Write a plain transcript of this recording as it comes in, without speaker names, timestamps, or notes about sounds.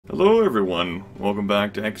Hello everyone, welcome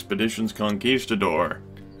back to Expeditions Conquistador.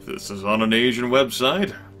 If this is on an Asian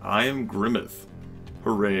website, I am Grimith.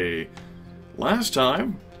 Hooray. Last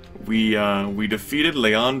time, we defeated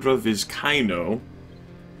Leandra Vizcaino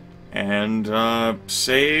and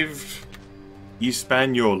saved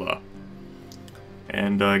Hispaniola.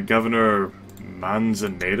 And Governor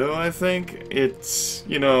Manzanedo, I think? It's,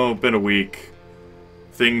 been a week.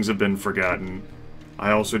 Things have been forgotten.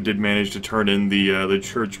 I also did manage to turn in the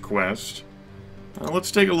church quest. Let's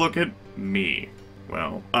take a look at me.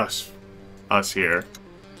 Well, us. Us here.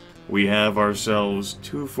 We have ourselves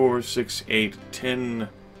 2, 4, 6, 8, 10,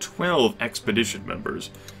 12 expedition members.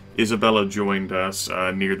 Isabella joined us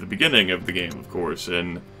near the beginning of the game, of course,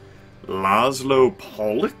 and Laszlo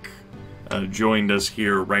Pollock joined us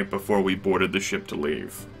here right before we boarded the ship to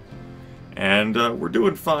leave. And we're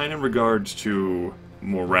doing fine in regards to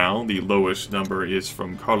morale. The lowest number is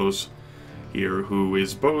from Carlos here, who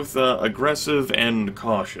is both aggressive and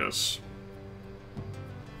cautious.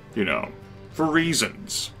 For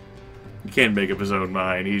reasons. He can't make up his own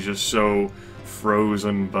mind. He's just so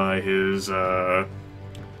frozen by his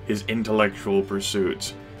intellectual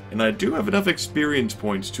pursuits. And I do have enough experience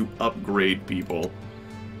points to upgrade people,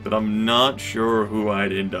 but I'm not sure who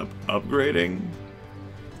I'd end up upgrading.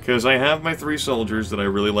 Because I have my 3 soldiers that I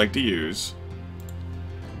really like to use.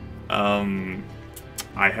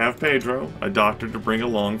 I have Pedro, a doctor to bring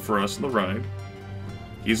along for us on the ride.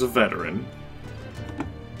 He's a veteran.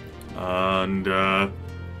 And,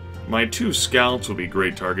 my 2 scouts will be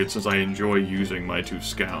great targets since I enjoy using my 2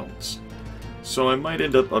 scouts. So I might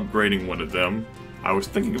end up upgrading one of them. I was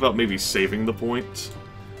thinking about maybe saving the points,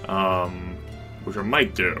 which I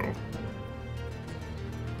might do.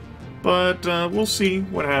 But, we'll see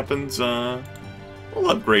what happens. We'll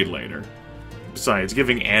upgrade later. Besides,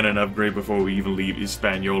 giving Anna an upgrade before we even leave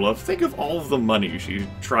Hispaniola, think of all of the money she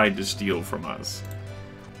tried to steal from us.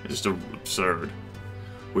 It's just absurd.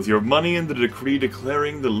 With your money and the decree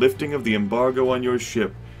declaring the lifting of the embargo on your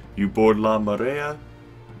ship, you board La Marea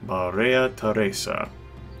Teresa.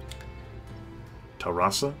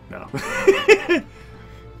 Teresa? No.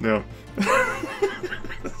 No.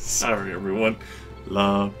 Sorry, everyone.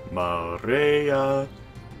 La Marea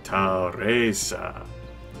Teresa.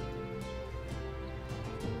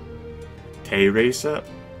 Teresa?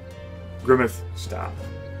 Grimith, stop.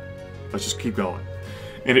 Let's just keep going.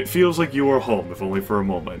 And it feels like you are home, if only for a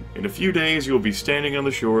moment. In a few days, you will be standing on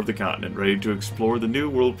the shore of the continent, ready to explore the new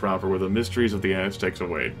world proper where the mysteries of the Aztecs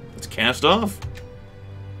await. Let's cast off!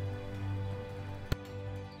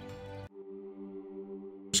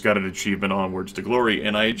 Just got an achievement Onwards to Glory,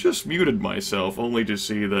 and I just muted myself, only to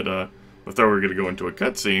see that, I thought we were going to go into a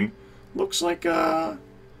cutscene. Looks like,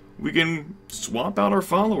 we can swap out our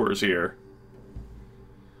followers here.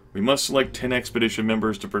 We must select 10 expedition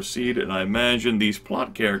members to proceed, and I imagine these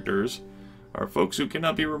plot characters are folks who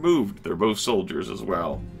cannot be removed. They're both soldiers as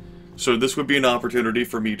well. So this would be an opportunity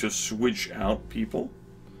for me to switch out people.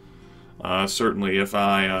 Certainly if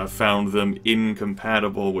I found them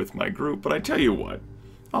incompatible with my group, but I tell you what,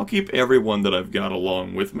 I'll keep everyone that I've got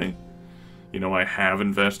along with me. I have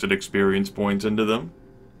invested experience points into them.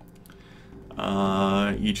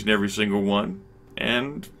 Each and every single one.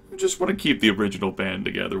 And just want to keep the original band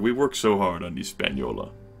together. We worked so hard on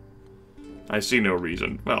Hispaniola. I see no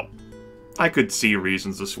reason. Well, I could see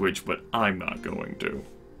reasons to switch, but I'm not going to.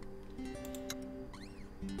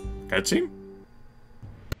 Cutscene?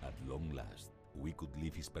 At long last, we could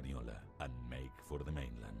leave Hispaniola and make for the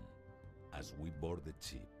mainland. As we board the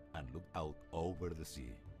ship and looked out over the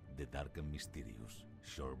sea, the dark and mysterious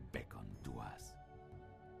shore beckoned to us.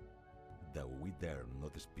 Though we dare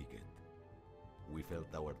not speak it, we felt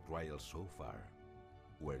our trials so far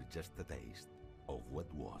were just a taste of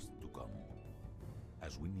what was to come.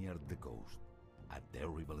 As we neared the coast, a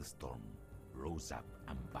terrible storm rose up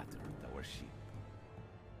and battered our ship.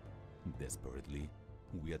 Desperately,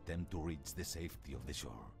 we attempt to reach the safety of the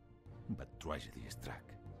shore, but tragedy struck.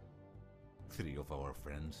 3 of our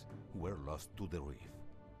friends were lost to the reef,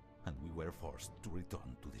 and we were forced to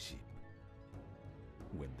return to the ship.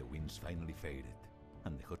 When the winds finally faded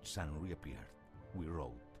and the hot sun reappeared, we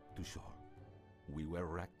rowed to shore. We were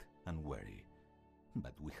wrecked and weary,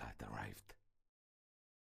 but we had arrived.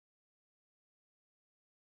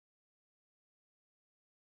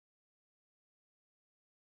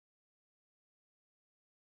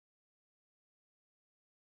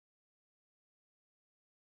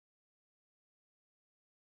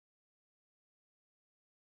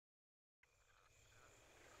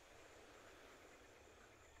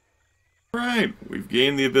 Alright, we've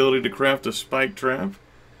gained the ability to craft a spike trap.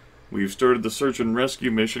 We've started the search and rescue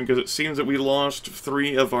mission because it seems that we lost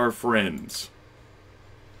 3 of our friends.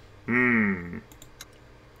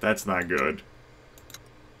 That's not good.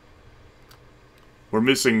 We're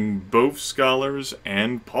missing both scholars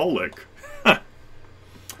and Pollock.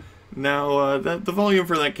 Now, the volume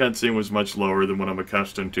for that cutscene was much lower than what I'm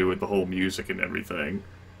accustomed to with the whole music and everything.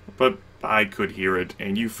 But I could hear it,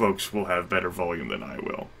 and you folks will have better volume than I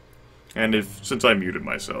will. And since I muted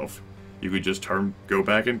myself, you could just go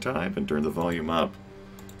back in time and turn the volume up.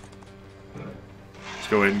 Let's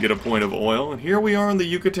go ahead and get a point of oil, and here we are on the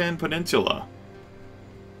Yucatan Peninsula.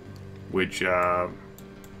 Which,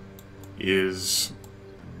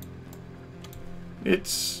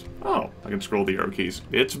 it's... Oh, I can scroll the arrow keys.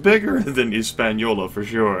 It's bigger than Hispaniola, for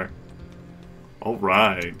sure.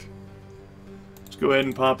 Alright. Let's go ahead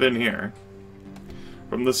and pop in here.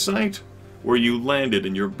 From the site where you landed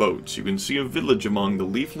in your boats, you can see a village among the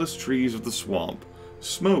leafless trees of the swamp.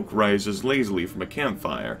 Smoke rises lazily from a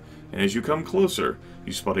campfire, and as you come closer,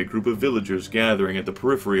 you spot a group of villagers gathering at the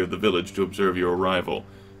periphery of the village to observe your arrival.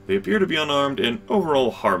 They appear to be unarmed and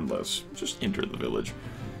overall harmless. Just enter the village.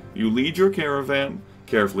 You lead your caravan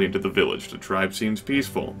carefully into the village. The tribe seems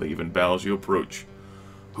peaceful. They even bow as you approach.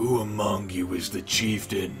 Who among you is the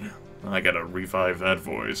chieftain? I gotta revive that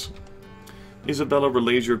voice. Isabella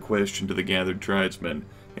relays your question to the gathered tribesmen.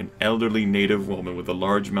 An elderly native woman with a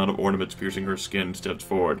large amount of ornaments piercing her skin steps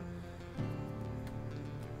forward.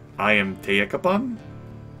 I am Teakapan?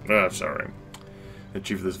 Sorry. The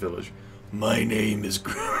chief of this village. My name is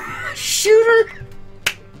Shooter!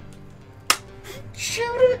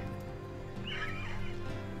 Shooter!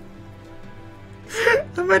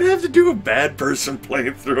 I might have to do a bad person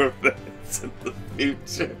playthrough of this in the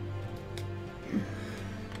future.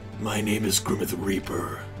 My name is Grimith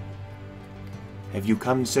Reaper. Have you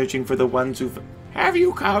come searching for the ones who... Have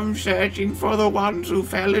you come searching for the ones who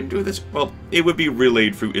fell into this... Well, it would be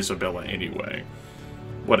relayed through Isabella anyway.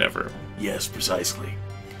 Whatever. Yes, precisely.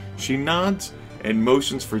 She nods and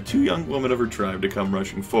motions for 2 young women of her tribe to come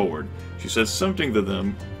rushing forward. She says something to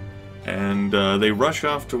them, and they rush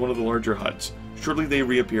off to one of the larger huts. Shortly they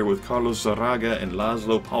reappear with Carlos Zaraga and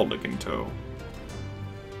Laszlo Paulik in tow.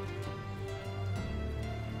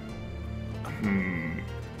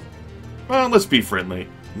 Well, let's be friendly.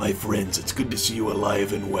 My friends, it's good to see you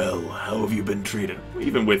alive and well. How have you been treated?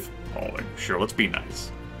 Even with Paulik. Sure, let's be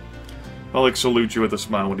nice. Paulik salutes you with a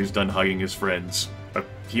smile when he's done hugging his friends.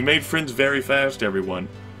 He made friends very fast, everyone.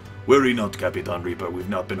 Worry not, Capitan Reaper, we've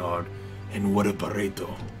not been hard. And what a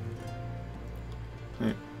Pareto.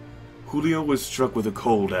 Julio was struck with a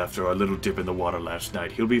cold after our little dip in the water last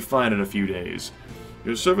night. He'll be fine in a few days.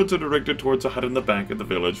 Your servants are directed towards a hut in the back of the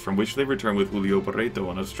village, from which they return with Julio Pareto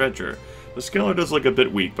on a stretcher. The scholar does look a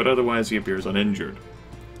bit weak, but otherwise he appears uninjured.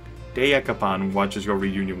 Teakapan watches your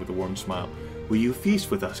reunion with a warm smile. Will you feast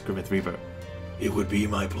with us, Grimith Reaper? It would be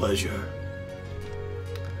my pleasure.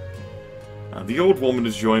 The old woman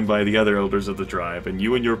is joined by the other elders of the tribe, and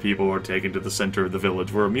you and your people are taken to the center of the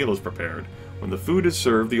village where a meal is prepared. When the food is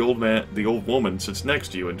served, the old woman sits next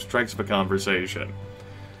to you and strikes up a conversation.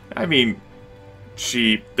 I mean,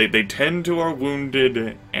 they tend to our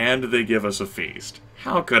wounded, and they give us a feast.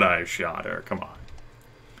 How could I have shot her? Come on.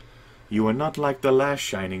 You are not like the last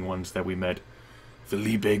shining ones that we met.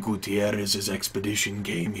 Felipe Gutierrez's expedition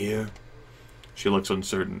came here. She looks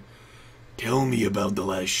uncertain. Tell me about the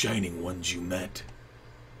last shining ones you met.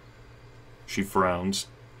 She frowns.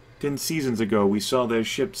 10 seasons ago we saw their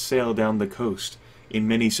ship sail down the coast, and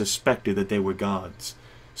many suspected that they were gods.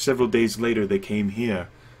 Several days later they came here.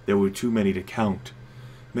 There were too many to count.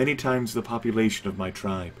 Many times the population of my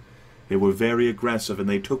tribe. They were very aggressive, and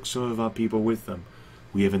they took some of our people with them.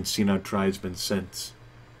 We haven't seen our tribesmen since.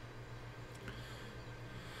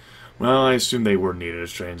 Well, I assume they were needed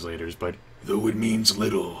as translators, but... Though it means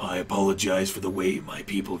little, I apologize for the way my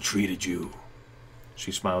people treated you.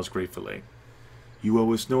 She smiles gratefully. You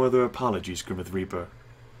owe us no other apologies, Grimith Reaper.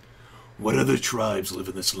 What other tribes live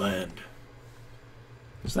in this land?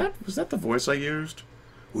 Was that the voice I used?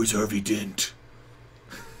 Where's Harvey Dent?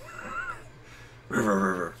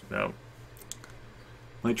 No.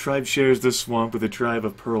 My tribe shares this swamp with a tribe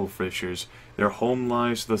of pearl fishers. Their home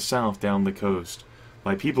lies to the south down the coast.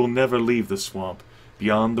 My people never leave the swamp.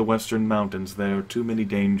 Beyond the western mountains there are too many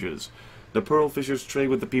dangers. The pearl fishers trade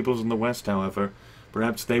with the peoples in the west, however.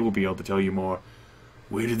 Perhaps they will be able to tell you more.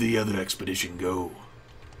 Where did the other expedition go?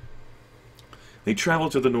 They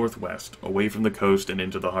traveled to the northwest, away from the coast and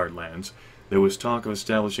into the heartlands. There was talk of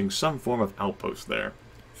establishing some form of outpost there.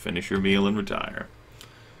 Finish your meal and retire.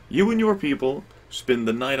 You and your people spend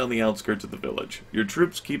the night on the outskirts of the village. Your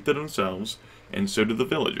troops keep to themselves, and so do the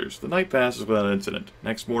villagers. The night passes without incident.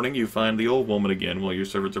 Next morning, you find the old woman again while your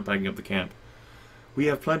servants are packing up the camp. We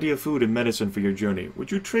have plenty of food and medicine for your journey.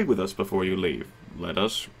 Would you trade with us before you leave? Let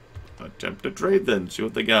us attempt to trade then, see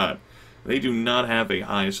what they got. They do not have a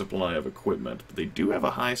high supply of equipment, but they do have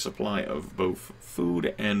a high supply of both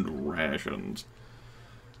food and rations.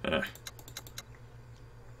 I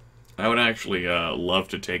would actually love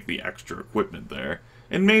to take the extra equipment there.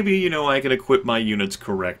 And maybe, you know, I can equip my units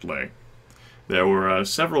correctly. There were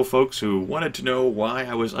several folks who wanted to know why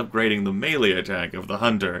I was upgrading the melee attack of the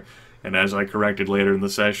hunter, and as I corrected later in the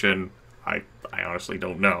session, I honestly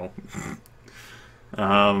don't know.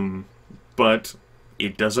 But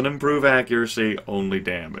it doesn't improve accuracy, only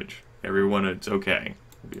damage. Everyone, it's okay.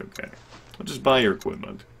 It'll be okay. I'll just buy your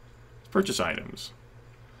equipment. Purchase items.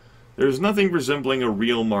 There's nothing resembling a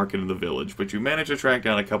real market in the village, but you manage to track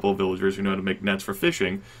down a couple of villagers who know how to make nets for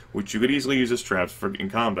fishing, which you could easily use as traps in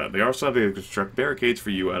combat. They also have to construct barricades for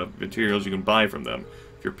you out of materials you can buy from them,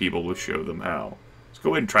 if your people will show them how. Let's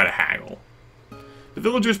go ahead and try to haggle. The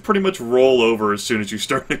villagers pretty much roll over as soon as you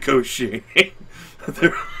start negotiating.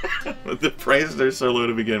 The prices are so low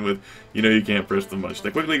to begin with, you know you can't press them much.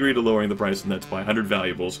 They quickly agree to lowering the price of nets by 100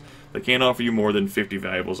 valuables. They can't offer you more than 50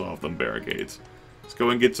 valuables off them barricades. Let's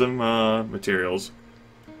go and get some materials.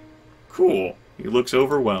 Cool. He looks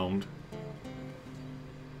overwhelmed.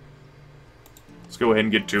 Let's go ahead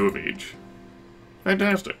and get 2 of each.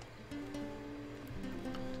 Fantastic.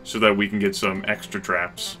 So that we can get some extra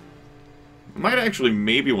traps. I might actually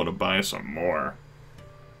maybe want to buy some more.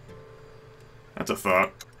 That's a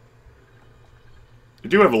thought. I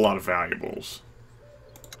do have a lot of valuables.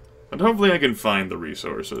 And hopefully I can find the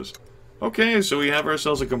resources. Okay, so we have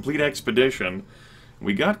ourselves a complete expedition.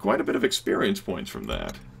 We got quite a bit of experience points from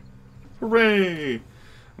that. Hooray!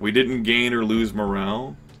 We didn't gain or lose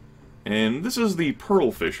morale. And this is the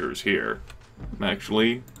Pearl Fishers here.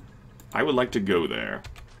 Actually, I would like to go there.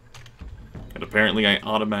 And apparently I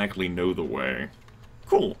automatically know the way.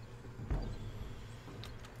 Cool.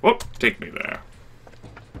 Whoop, take me there.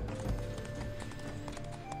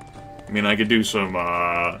 I mean, I could do some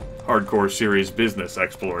hardcore serious business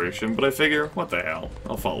exploration, but I figure, what the hell?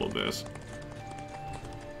 I'll follow this.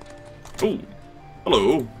 Ooh,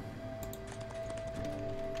 hello.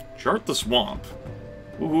 Chart the swamp.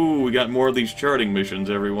 Ooh, we got more of these charting missions,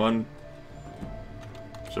 everyone.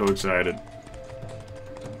 So excited.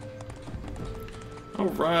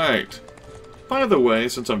 Alright. By the way,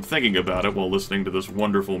 since I'm thinking about it while listening to this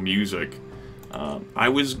wonderful music, I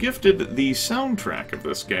was gifted the soundtrack of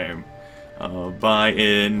this game by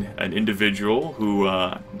an individual who,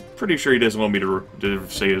 pretty sure he doesn't want me to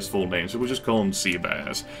say his full name, so we'll just call him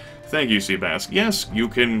Seabass. Thank you, Seabass. Yes, you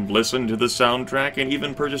can listen to the soundtrack and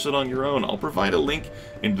even purchase it on your own. I'll provide a link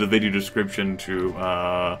into the video description to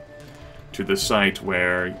the site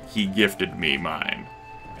where he gifted me mine.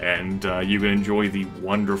 And you can enjoy the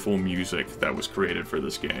wonderful music that was created for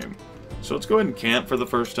this game. So let's go ahead and camp for the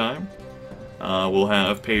first time. We'll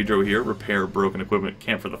have Pedro here, repair broken equipment,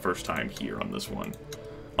 camp for the first time here on this one.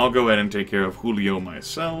 I'll go ahead and take care of Julio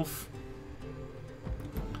myself.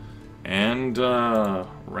 And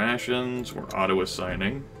rations, we're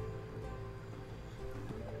auto-assigning.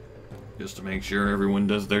 Just to make sure everyone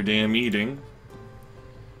does their damn eating.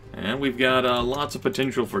 And we've got lots of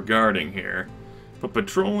potential for guarding here. But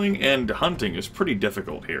patrolling and hunting is pretty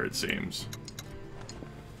difficult here, it seems.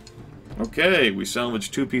 Okay, we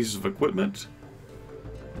salvaged 2 pieces of equipment.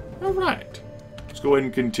 Alright. Let's go ahead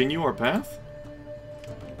and continue our path.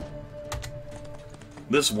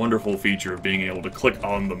 This wonderful feature of being able to click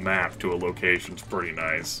on the map to a location is pretty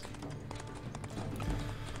nice.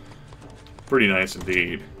 Pretty nice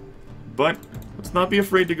indeed. But let's not be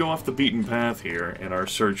afraid to go off the beaten path here in our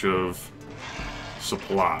search of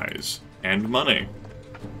supplies and money.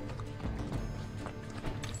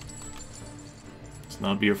 Let's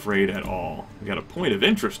not be afraid at all. We got a point of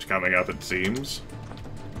interest coming up, it seems.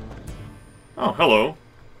 Oh, hello.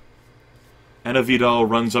 Anna Vidal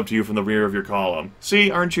runs up to you from the rear of your column.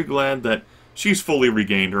 See, aren't you glad that she's fully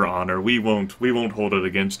regained her honor? We won't hold it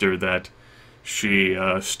against her that she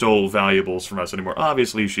stole valuables from us anymore.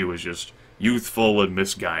 Obviously, she was just youthful and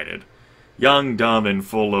misguided. Young, dumb, and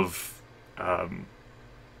full of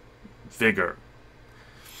vigor.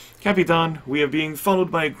 Capitan, we are being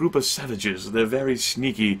followed by a group of savages. They're very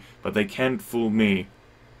sneaky, but they can't fool me.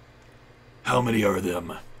 How many are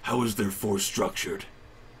them? How is their force structured?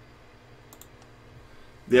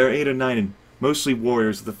 There are 8 or 9, and mostly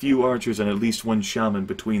warriors with a few archers and at least 1 shaman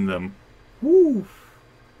between them. Woo!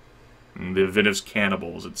 And the Venice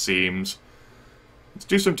cannibals, it seems. Let's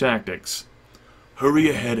do some tactics. Hurry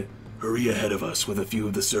ahead Hurry ahead of us with a few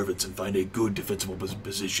of the servants and find a good defensible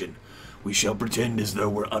position. We shall pretend as though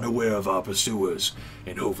we're unaware of our pursuers,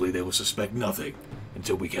 and hopefully they will suspect nothing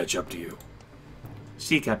until we catch up to you.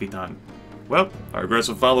 Si, Capitan. Well, our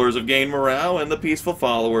aggressive followers have gained morale, and the peaceful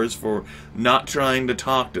followers, for not trying to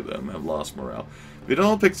talk to them, have lost morale.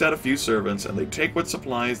 Vidal picks out a few servants, and they take what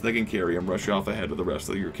supplies they can carry and rush off ahead of the rest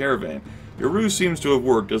of your caravan. Your ruse seems to have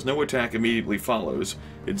worked, as no attack immediately follows,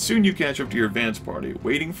 and soon you catch up to your advance party,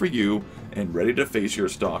 waiting for you, and ready to face your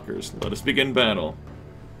stalkers. Let us begin battle.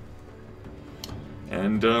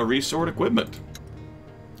 And, resort equipment.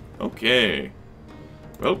 Okay.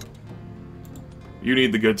 Well, you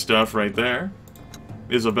need the good stuff right there.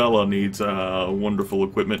 Isabella needs, wonderful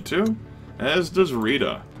equipment too, as does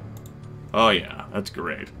Rita. Oh yeah, that's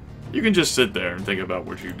great. You can just sit there and think about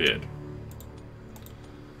what you did.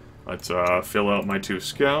 Let's fill out my 2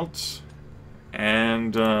 scouts.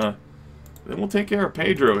 And then we'll take care of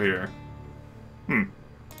Pedro here.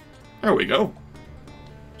 There we go.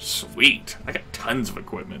 Sweet. I got tons of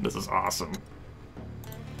equipment. This is awesome.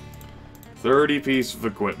 30 pieces of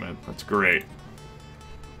equipment. That's great.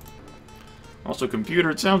 Also, computer,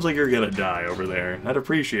 it sounds like you're gonna die over there. I'd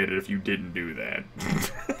appreciate it if you didn't do that.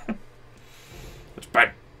 That's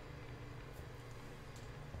bad.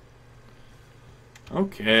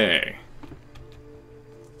 Okay.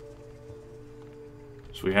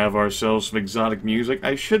 So we have ourselves some exotic music.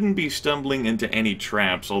 I shouldn't be stumbling into any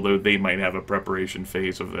traps, although they might have a preparation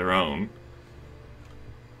phase of their own.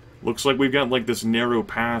 Looks like we've got like this narrow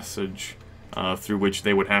passage through which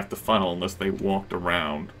they would have to funnel unless they walked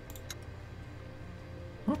around.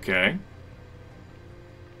 Okay.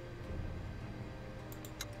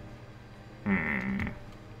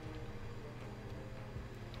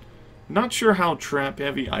 Not sure how trap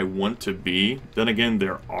heavy I want to be. Then again,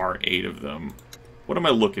 there are 8 of them. What am I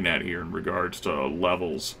looking at here in regards to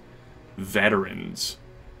levels? Veterans.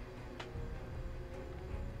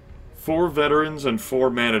 4 veterans and 4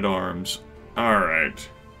 man-at-arms. Alright.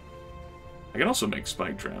 I can also make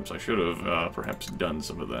spike traps. I should have perhaps done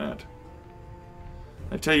some of that.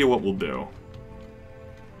 I tell you what we'll do.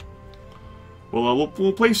 Well,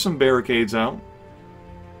 we'll place some barricades out.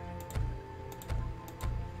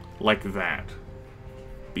 Like that.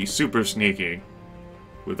 Be super sneaky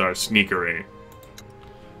with our sneakery.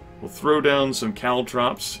 We'll throw down some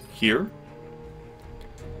caltrops here.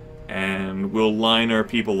 And we'll line our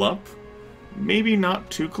people up. Maybe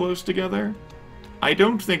not too close together. I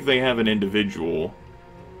don't think they have an individual.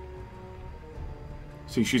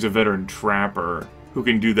 See, she's a veteran trapper who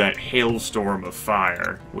can do that hailstorm of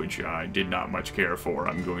fire, which I did not much care for,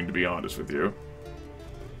 I'm going to be honest with you.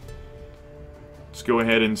 Let's go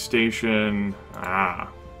ahead and station...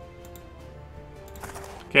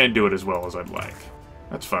 Can't do it as well as I'd like.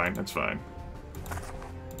 That's fine, that's fine.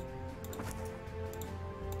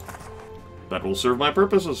 That will serve my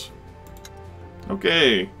purposes.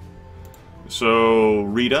 Okay. So,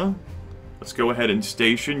 Rita, let's go ahead and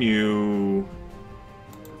station you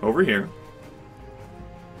over here.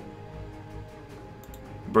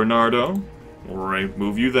 Bernardo, we'll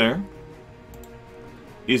move you there.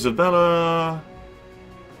 Isabella,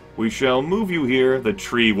 we shall move you here. The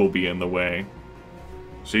tree will be in the way,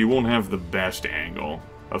 so you won't have the best angle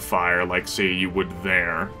of fire like, say, you would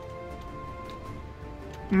there.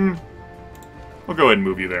 I'll go ahead and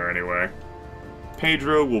move you there anyway.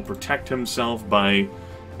 Pedro will protect himself by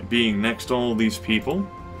being next to all these people.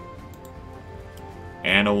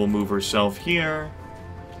 Anna will move herself here.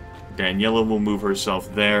 Daniela will move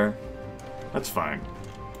herself there. That's fine.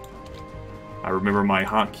 I remember my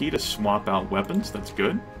hotkey to swap out weapons. That's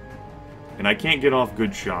good. And I can't get off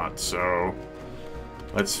good shots, so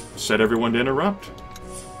let's set everyone to interrupt.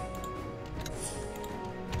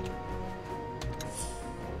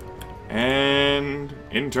 And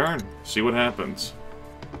in turn, see what happens.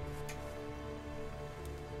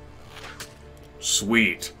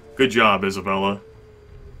 Sweet. Good job, Isabella.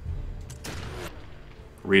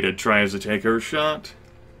 Rita tries to take her shot.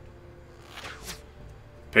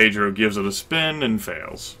 Pedro gives it a spin and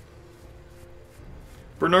fails.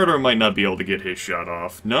 Bernardo might not be able to get his shot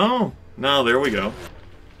off. No, there we go.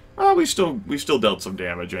 Oh, we still dealt some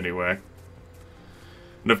damage anyway.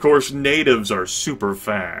 And of course, natives are super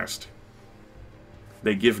fast.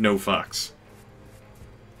 They give no fucks.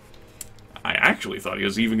 I actually thought he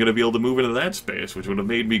was even going to be able to move into that space, which would have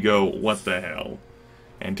made me go, what the hell?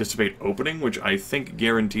 Anticipate opening, which I think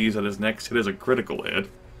guarantees that his next hit is a critical hit.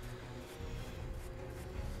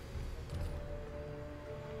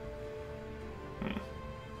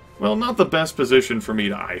 Well, not the best position for me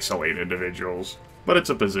to isolate individuals, but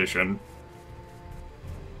it's a position.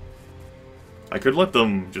 I could let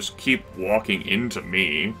them just keep walking into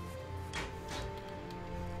me.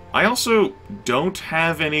 I also don't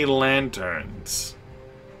have any lanterns.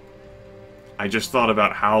 I just thought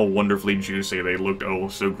about how wonderfully juicy they looked all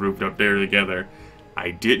so grouped up there together.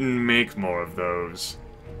 I didn't make more of those.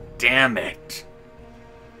 Damn it.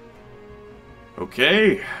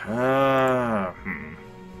 Okay.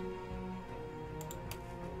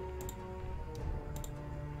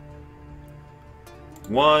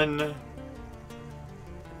 One.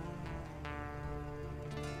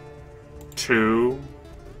 2.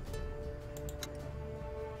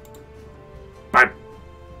 5.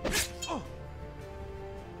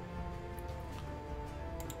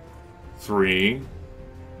 3.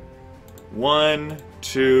 1,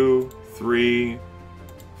 2, 3,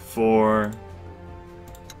 4.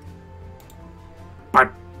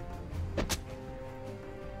 5.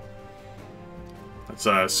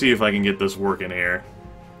 Let's see if I can get this working here.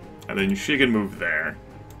 And then she can move there.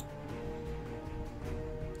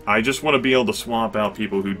 I just want to be able to swap out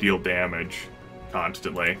people who deal damage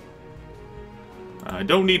constantly. I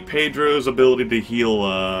don't need Pedro's ability to heal,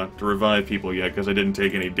 to revive people yet, because I didn't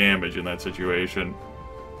take any damage in that situation.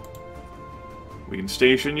 We can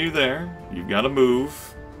station you there. You've got to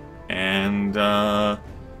move. And,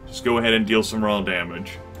 just go ahead and deal some raw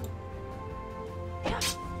damage.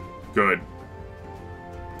 Good.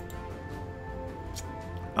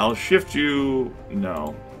 I'll shift you...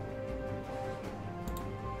 No.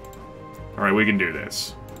 Alright, we can do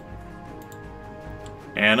this.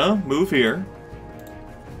 Anna, move here.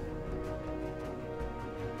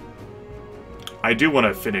 I do want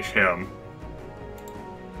to finish him.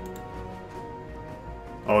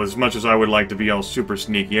 Oh, as much as I would like to be all super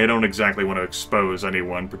sneaky, I don't exactly want to expose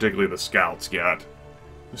anyone, particularly the scouts, yet.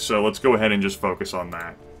 So let's go ahead and just focus on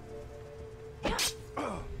that.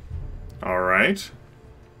 Alright.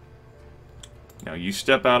 Now you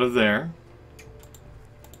step out of there.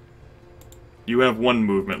 You have 1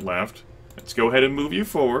 movement left. Let's go ahead and move you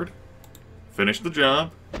forward. Finish the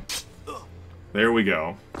job. There we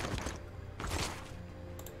go.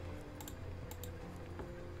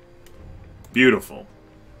 Beautiful.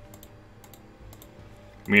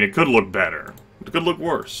 I mean, it could look better. It could look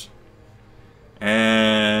worse.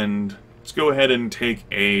 And let's go ahead and take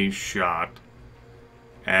a shot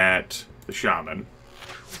at the shaman.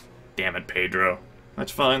 Damn it, Pedro.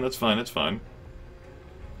 That's fine, that's fine, that's fine.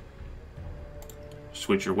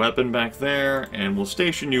 Switch your weapon back there, and we'll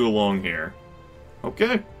station you along here.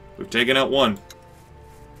 Okay, we've taken out 1.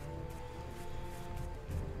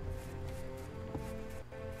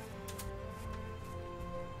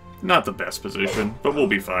 Not the best position, but we'll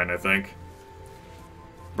be fine, I think.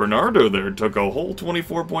 Bernardo there took a whole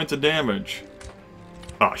 24 points of damage.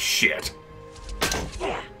 Oh, shit.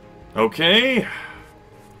 Okay.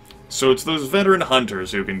 So it's those veteran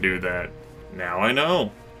hunters who can do that. Now I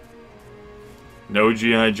know. No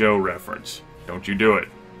G.I. Joe reference. Don't you do it.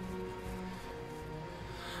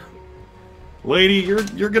 Lady,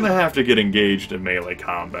 you're gonna have to get engaged in melee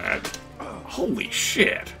combat. Holy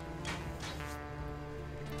shit.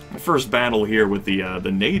 My first battle here with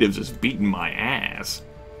the natives is beating my ass.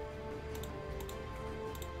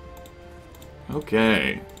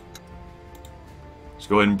 Okay. Let's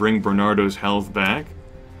go ahead and bring Bernardo's health back.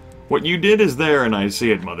 What you did is there, and I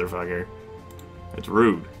see it, motherfucker. That's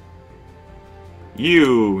rude.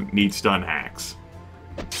 You need stun hacks.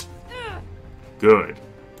 Good.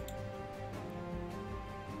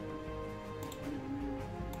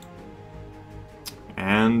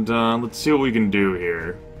 And, let's see what we can do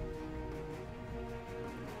here.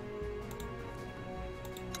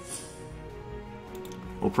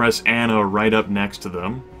 We'll press Anna right up next to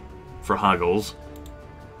them for Huggles.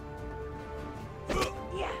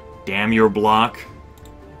 Damn your block.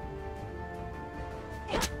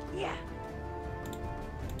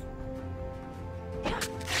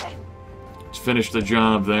 Let's finish the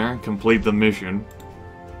job there, complete the mission.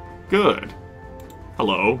 Good.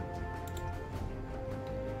 Hello.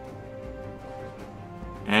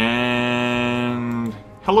 And...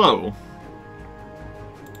 hello.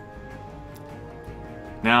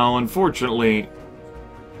 Now, unfortunately,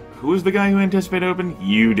 who was the guy who anticipated open?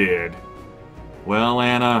 You did. Well,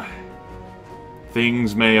 Anna,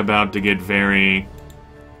 things may about to get very,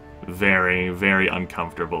 very, very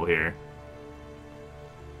uncomfortable here.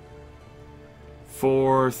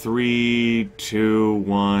 4, 3, 2,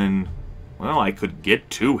 1. Well, I could get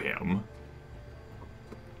to him.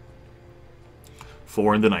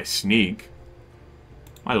 4, and then I sneak.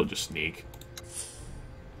 Might as well just sneak.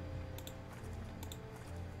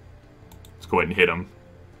 Let's go ahead and hit him.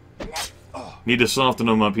 Need to soften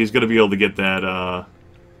him up. He's going to be able to get that,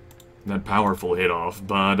 that powerful hit off,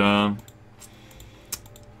 but,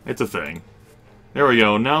 it's a thing. There we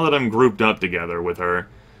go. Now that I'm grouped up together with her,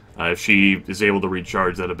 if she is able to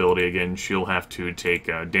recharge that ability again, she'll have to take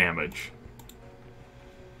damage.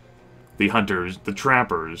 The hunters, the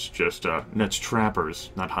trappers, just, that's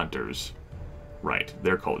trappers, not hunters. Right,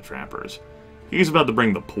 they're called trappers. He's about to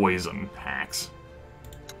bring the poison, hacks.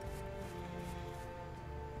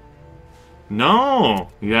 No!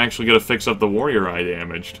 You actually gotta fix up the warrior I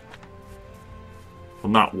damaged.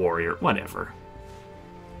 Well, not warrior, whatever.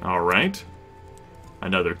 Alright.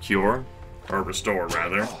 Another cure. Or restore,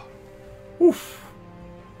 rather. Oof.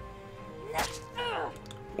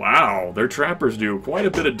 Wow, their trappers do quite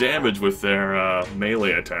a bit of damage with their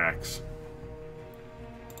melee attacks.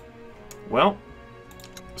 Well,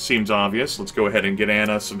 seems obvious. Let's go ahead and get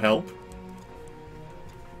Anna some help.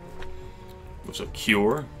 There's a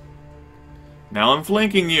cure. Now I'm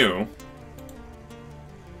flanking you.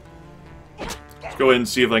 Let's go ahead and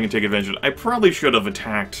see if I can take advantage of it. I probably should have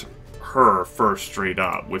attacked her first straight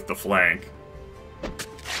up with the flank.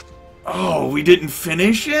 Oh, we didn't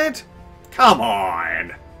finish it? Come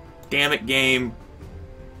on! Damn it, game.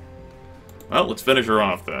 Well, let's finish her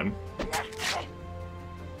off then.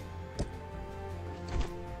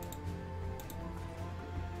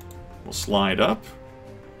 We'll slide up.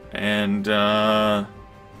 And,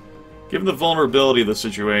 given the vulnerability of the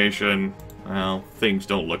situation, well, things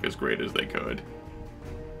don't look as great as they could.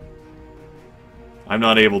 I'm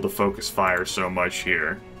not able to focus fire so much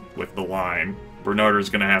here with the line. Bernardo's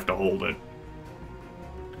gonna have to hold it.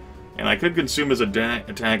 And I could consume his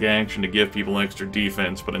attack action to give people extra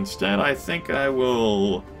defense, but instead I think I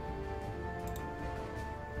will...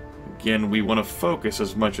 Again, we want to focus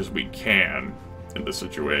as much as we can in this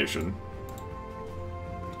situation.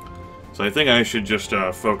 So I think I should just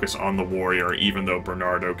focus on the warrior, even though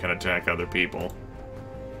Bernardo can attack other people.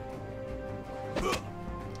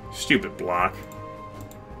 Stupid block.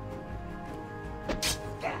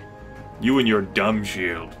 You and your dumb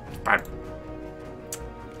shield.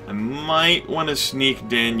 I might want to sneak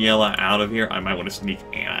Daniela out of here. I might want to sneak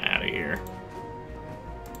Anna out of here.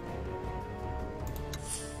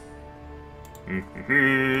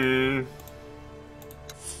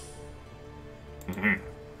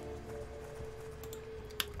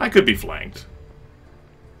 I could be flanked.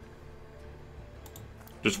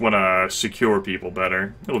 Just want to secure people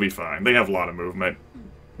better. It'll be fine. They have a lot of movement.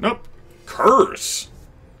 Nope. Curse!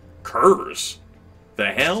 Curse? The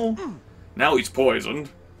hell? Now he's poisoned.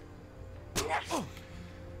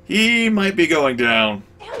 He might be going down.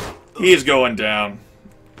 He's going down.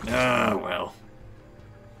 Ah, well.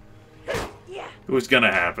 It was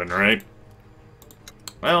gonna happen, right?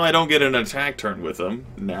 Well, I don't get an attack turn with him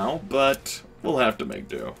now, but we'll have to make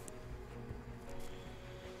do.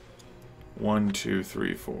 1, 2,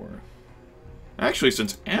 3, 4. Actually,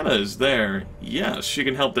 since Anna is there, yes, she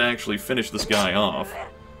can help to actually finish this guy off.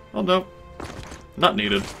 Oh, no. Not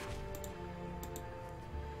needed.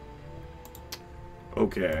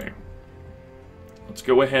 Okay. Let's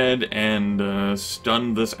go ahead and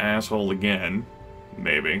stun this asshole again.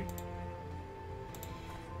 Maybe.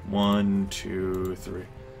 1, 2, 3.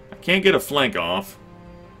 I can't get a flank off.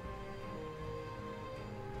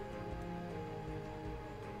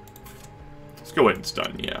 Let's go ahead and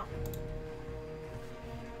stun, yeah.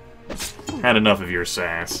 Had enough of your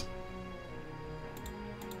sass.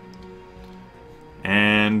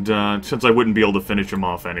 And since I wouldn't be able to finish him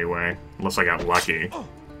off anyway, unless I got lucky.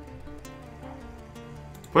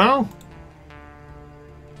 Well...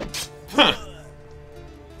 Huh.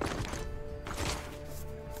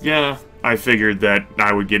 Yeah, I figured that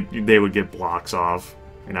they would get blocks off,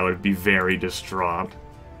 and I would be very distraught.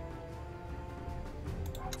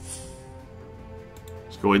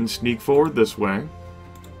 Let's go ahead and sneak forward this way.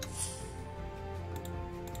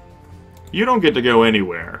 You don't get to go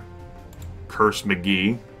anywhere, Curse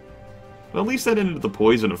McGee. Well, at least that ended the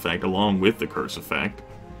poison effect along with the curse effect.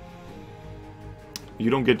 You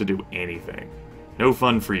don't get to do anything. No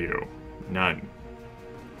fun for you. None.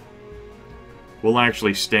 We'll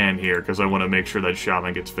actually stand here, because I want to make sure that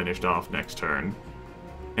Shaman gets finished off next turn.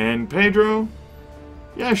 And Pedro?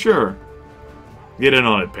 Yeah, sure. Get in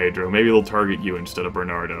on it, Pedro. Maybe they'll target you instead of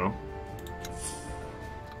Bernardo.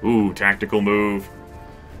 Ooh, tactical move.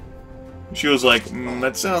 She was like,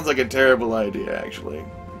 that sounds like a terrible idea, actually.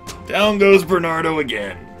 Down goes Bernardo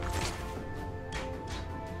again.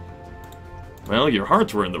 Well, your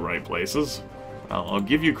hearts were in the right places. I'll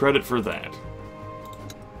give you credit for that.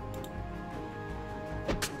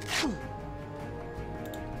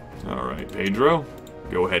 Alright, Pedro.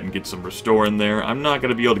 Go ahead and get some restore in there. I'm not going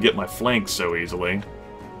to be able to get my flanks so easily.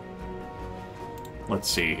 let's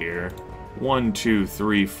see here. 1, 2,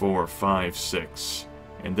 3, 4, 5, 6.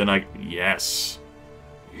 And then I... Yes!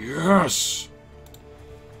 Yes!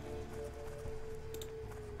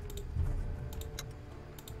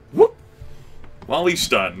 Whoop! While he's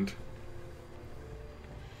stunned.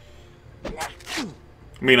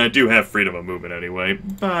 I mean, I do have freedom of movement anyway,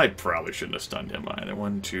 but I probably shouldn't have stunned him either.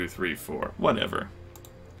 1, 2, 3, 4. Whatever.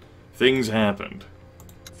 Things happened.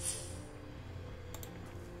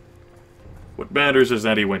 What matters is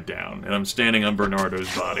that he went down, and I'm standing on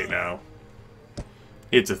Bernardo's body now.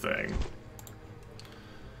 It's a thing.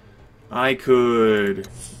 I could...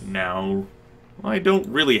 Now... I don't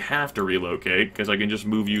really have to relocate, because I can just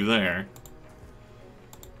move you there.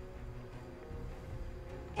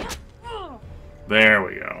 There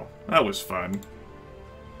we go. That was fun.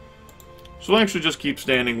 So we'll actually just keep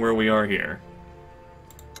standing where we are here.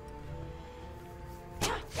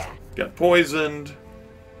 Got poisoned.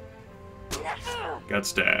 Got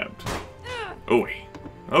stabbed. Oh,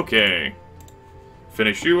 okay.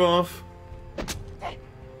 Finish you off.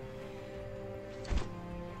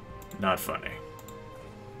 Not funny.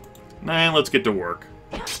 Nah, let's get to work.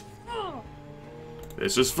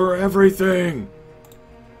 This is for everything!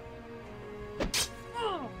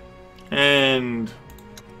 And...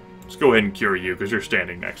 let's go ahead and cure you, because you're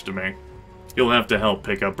standing next to me. You'll have to help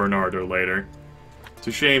pick up Bernardo later. It's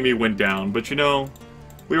a shame he went down, but you know,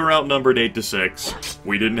 we were outnumbered 8-6.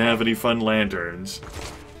 We didn't have any fun lanterns.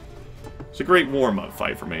 It's a great warm-up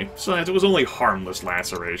fight for me. Besides, it was only harmless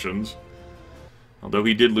lacerations. Although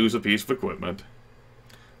he did lose a piece of equipment.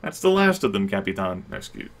 That's the last of them, Capitan.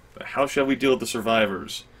 Excuse. How shall we deal with the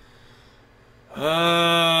survivors?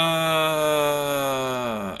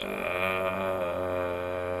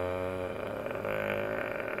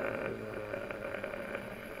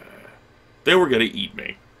 They were gonna eat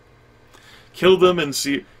me. Kill them and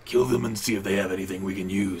see if they have anything we can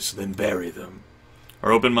use, then bury them.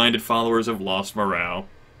 Our open-minded followers have lost morale.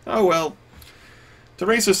 Oh well.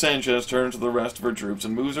 Teresa Sanchez turns to the rest of her troops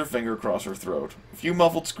and moves her finger across her throat. A few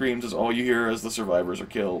muffled screams is all you hear as the survivors are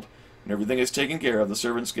killed. When everything is taken care of, the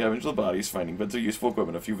servants scavenge the bodies, finding bits of useful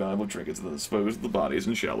equipment, a few valuable trinkets, and then dispose of the bodies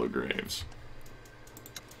in shallow graves.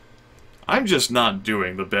 I'm just not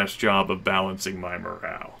doing the best job of balancing my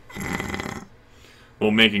morale. Well,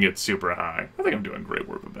 making it super high. I think I'm doing great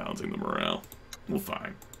work with balancing the morale. We're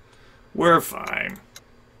fine. We're fine.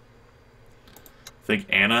 Think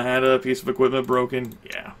Anna had a piece of equipment broken?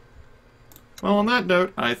 Yeah. Well, on that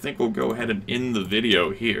note, I think we'll go ahead and end the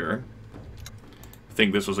video here. I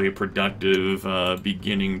think this was a productive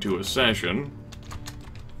beginning to a session.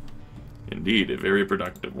 Indeed, a very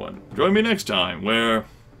productive one. Join me next time, where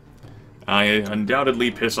I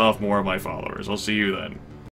undoubtedly piss off more of my followers. I'll see you then.